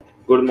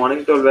Good morning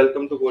to all.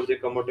 Welcome to Gorje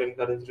Commodity and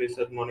Currency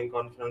Research Morning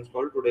Conference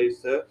Call. Today is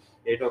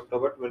 8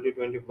 अक्टूबर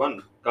 2021.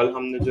 कल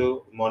हमने जो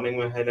morning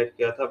में highlight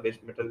किया था बेस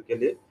मेटल के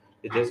लिए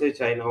कि जैसे ही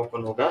चाइना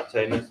ओपन होगा,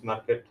 चाइनीज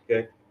मार्केट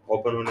के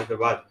ओपन होने के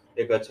बाद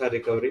एक अच्छा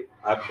रिकवरी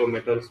आपको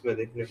मेटल्स में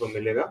देखने को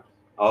मिलेगा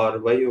और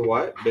वही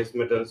हुआ है बेस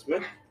मेटल्स में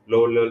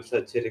लो लेवल से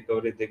अच्छी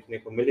रिकवरी देखने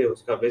को मिली।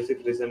 उसका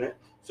बेसिक रीजन है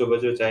सुबह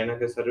जो चाइना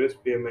के सर्विस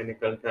पीएमआई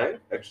निकल के आए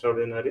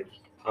एक्स्ट्राऑर्डिनरी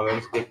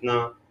हमें इतना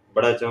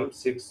बड़ा जंप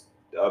 6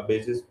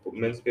 बेसिस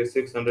मीन्स के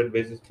 600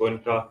 बेसिस पॉइंट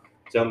का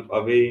जंप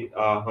अभी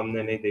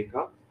हमने नहीं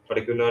देखा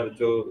पर्टिकुलर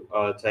जो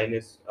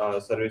चाइनीज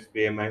सर्विस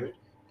पीएमआई में।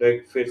 तो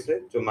एक फिर से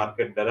जो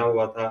मार्केट डरा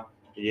हुआ था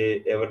ये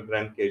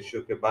एवरग्रांड के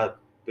इश्यू के बाद,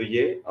 तो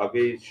ये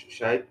अभी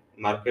शायद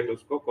मार्केट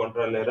उसको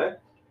कॉन्ट्रा ले रहा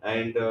है।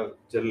 एंड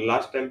जो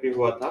लास्ट टाइम भी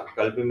हुआ था,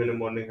 कल भी मैंने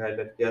मॉर्निंग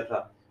हाईलाइट किया था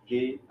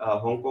कि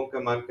हांगकांग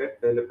के मार्केट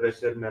पहले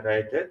प्रेशर में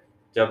रहे थे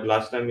जब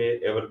लास्ट टाइम ये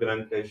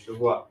एवरग्रांड का इश्यू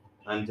हुआ।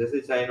 एंड जैसे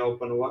चाइना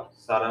ओपन हुआ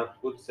सारा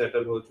कुछ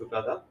सेटल हो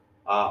चुका था।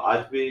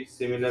 आज भी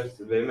सिमिलर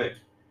वे में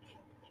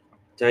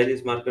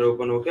चाइनीज मार्केट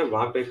ओपन होकर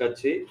वहां पे एक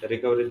अच्छी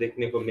रिकवरी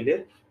देखने को मिली है।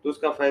 तो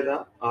उसका फायदा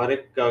हर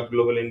एक का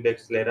ग्लोबल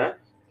इंडेक्स ले रहा है,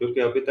 क्योंकि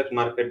अभी तक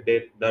मार्केट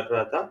डर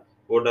रहा था।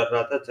 वो डर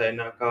रहा था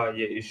चाइना का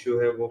ये इश्यू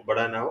है वो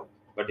बड़ा ना हो,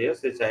 बट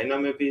यस चाइना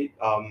में भी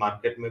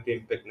मार्केट में भी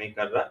इम्पेक्ट नहीं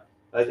कर रहा।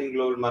 आई थिंक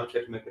ग्लोबल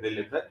मार्केट में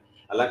रिलीफ है।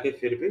 हालांकि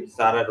फिर भी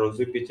सारा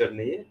रोजी पिक्चर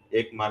नहीं है।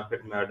 एक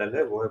मार्केट में अडल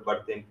है, वो है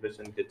बढ़ते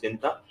इन्फ्लेशन की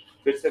चिंता।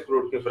 फिर से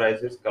क्रूड के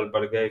प्राइसेस कल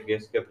बढ़ गए,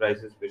 गैस के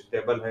प्राइसेस भी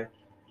स्टेबल है।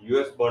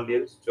 यूएस बॉन्ड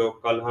यील्ड्स जो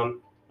कल हम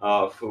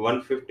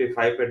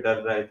 155 पे डर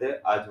रहे थे,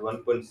 आज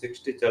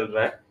 1.60 चल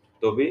रहा है।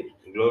 तो भी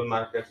ग्लोबल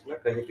मार्केट्स में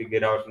कहीं भी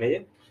गिरावट नहीं है।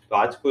 तो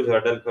आज कुछ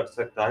हर्डल कर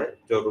सकता है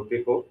जो रुपये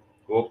को,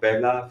 वो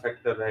पहला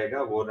फैक्टर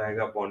रहेगा, वो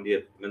रहेगा बॉन्ड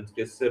यील्ड मीन्स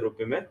किससे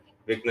रुपये में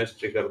वीकनेस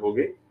ट्रिगर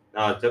होगी।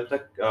 जब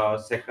तक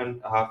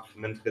सेकंड हाफ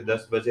मीन्स के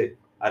 10 बजे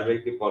आरबीआई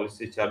की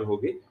पॉलिसी चालू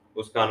होगी,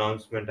 उसका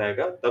अनाउंसमेंट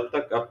आएगा। तब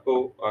तक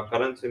आपको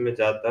करेंसी में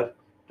ज्यादातर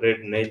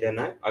ट्रेड नहीं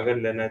लेना है। अगर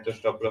लेना है तो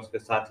स्टॉप लॉस के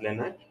साथ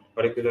लेना है।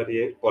 पर्टिकुलर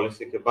ये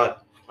पॉलिसी के बाद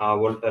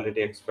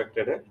वोलेटिलिटी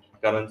एक्सपेक्टेड है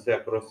करेंसी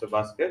अक्रॉस द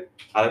बास्केट।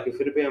 हालांकि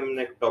फिर भी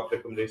हमने एक टॉप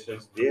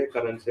रिकमेंडेशंस दिए है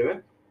करेंसी में।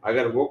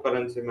 अगर वो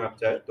करेंसी में आप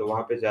चाहे तो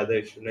वहां पे ज्यादा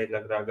इश्यू नहीं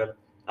लग रहा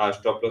अगर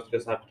स्टॉप लॉस के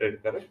साथ ट्रेड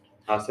करें।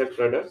 सेफ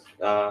ट्रेडर्स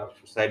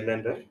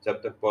साइडलाइन रहे जब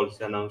तक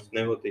पॉलिसी अनाउंस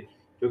नहीं होती,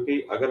 क्योंकि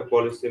अगर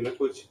पॉलिसी में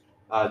कुछ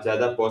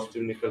ज्यादा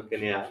पॉजिटिव निकल के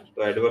नहीं आया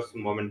तो एडवर्स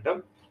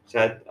मोमेंटम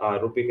शायद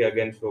रुपये के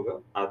अगेंस्ट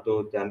होगा।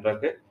 तो ध्यान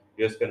रखें।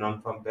 यूएस के नॉन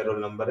फार्म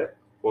पेरोल नंबर है,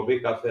 वो भी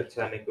काफी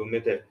अच्छा आने की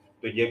उम्मीद है।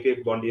 तो ये भी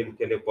एक बॉन्ड यील्ड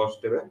के लिए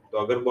पॉजिटिव है। तो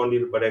अगर बॉन्ड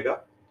यील्ड बढ़ेगा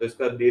तो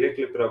इसका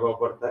डायरेक्टली प्रभाव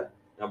पड़ता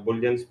है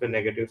बुलियंस पे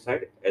negative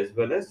side as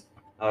well as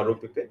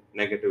रुपये पे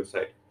नेगेटिव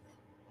साइड।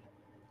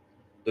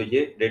 तो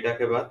ये डेटा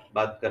के बाद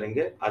बात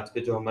करेंगे आज के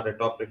जो हमारे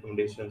टॉप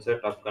रिकमेंडेशन है,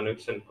 टॉप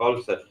कन्विक्शन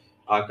कॉल्स है।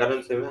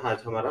 करेंसी में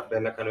आज हमारा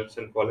पहला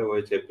कन्विक्शन कॉल है वो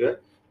है जेपीआई।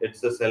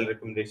 It's a cell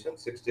recommendation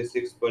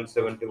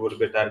 66.70 would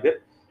be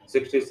target,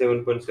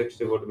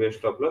 67.60 would be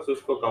stop loss.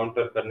 उसको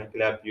काउंटर करने के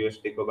लिए आप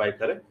यूएसडी को बाय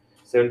करें।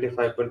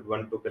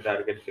 75.12 के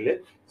टारगेट के लिए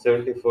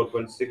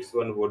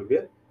 74.61 वुड बी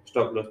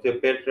स्टॉप लॉस। ये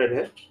पेड ट्रेड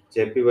है,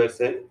 JPY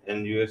sell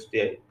and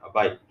USD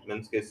buy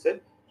means के इससे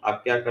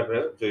आप क्या कर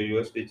रहे हो, जो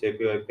यूएसडी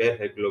जेपीवाई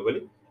पेयर है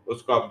ग्लोबली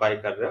उसको आप बाय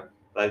कर रहे हो।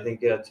 तो आई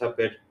थिंक ये अच्छा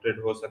पेड ट्रेड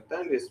हो सकता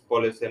है। इस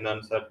पॉलिसी एंड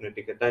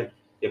अनसर्टनिटी के टाइम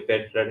ये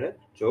पेड ट्रेड है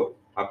जो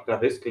आपका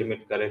रिस्क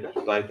लिमिट करेगा।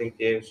 तो आई थिंक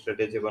ये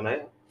स्ट्रेटेजी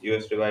बनाए,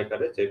 यूएसडी बाय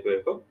करे, जेपीआई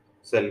को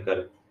सेल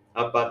करे।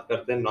 अब बात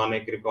करते हैं नॉन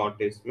एग्री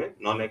कमोडिटीज में।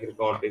 नॉन एग्री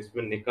कमोडिटीज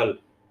में निकल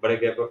बड़े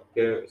गैप अप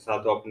के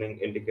साथ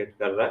ओपनिंग इंडिकेट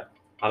कर रहा है।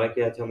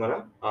 हालांकि आज हमारा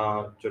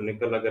जो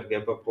निकल अगर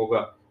गैप अप होगा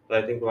तो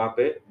आई थिंक वहाँ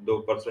पे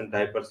 2%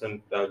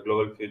 2.5%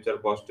 ग्लोबल फ्यूचर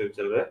पॉजिटिव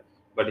चल रहा है।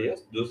 बट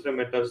यस दूसरे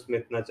मेटल्स में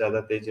इतना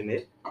ज्यादा तेजी नहीं।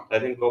 आई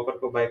थिंक कॉपर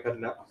को बाय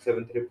करना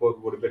 734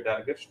 would be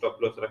target, stop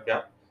loss रखे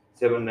आप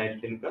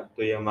 719 का।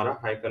 तो ये हमारा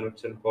हाई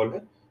कन्विक्शन कॉल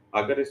है।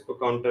 अगर इसको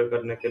काउंटर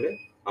करने के लिए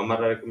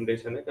हमारा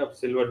रिकमेंडेशन है कि आप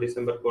सिल्वर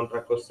दिसंबर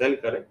कॉन्ट्रैक्ट को सेल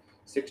करें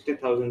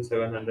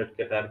 60,700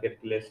 के टारगेट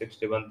के लिए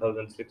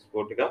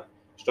 61,640 का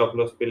स्टॉप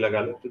लॉस भी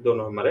लगा ले। तो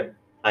दोनों हमारे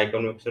हाई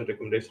कन्विक्शन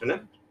रिकमेंडेशन है।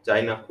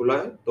 चाइना खुला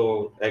है तो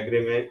एग्री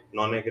में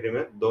नॉन एग्री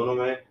में दोनों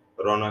में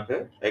रौनक है।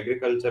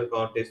 एग्रीकल्चर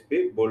कमोडिटीज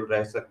भी बुल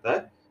रह सकता है।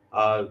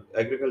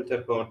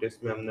 एग्रीकल्चर कमोडिटीज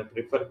में हमने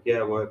प्रीफर किया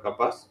है वो है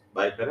कपास,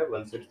 बाय करें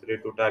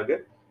 1632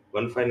 target,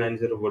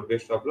 1590 would be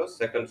stop loss.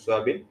 Second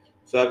soybean,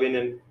 soybean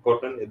and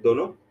cotton ये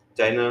दोनों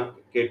चाइना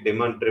के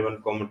डिमांड ड्रिवन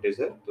कमोडिटीज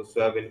है। तो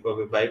सोयाबीन को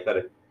भी बाय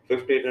करें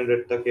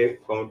 5800 तक ये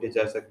कमोडिटी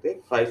जा सकते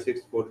हैं।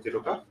 5640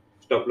 का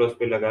स्टॉप लॉस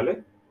पे लगा ले।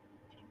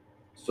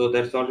 So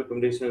that's all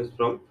recommendations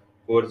from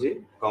 4G,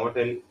 Comet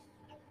and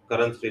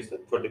Currents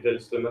Research. For detailed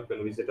disclaimer, you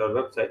can visit our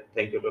website.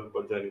 Thank you all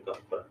for joining the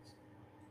conference.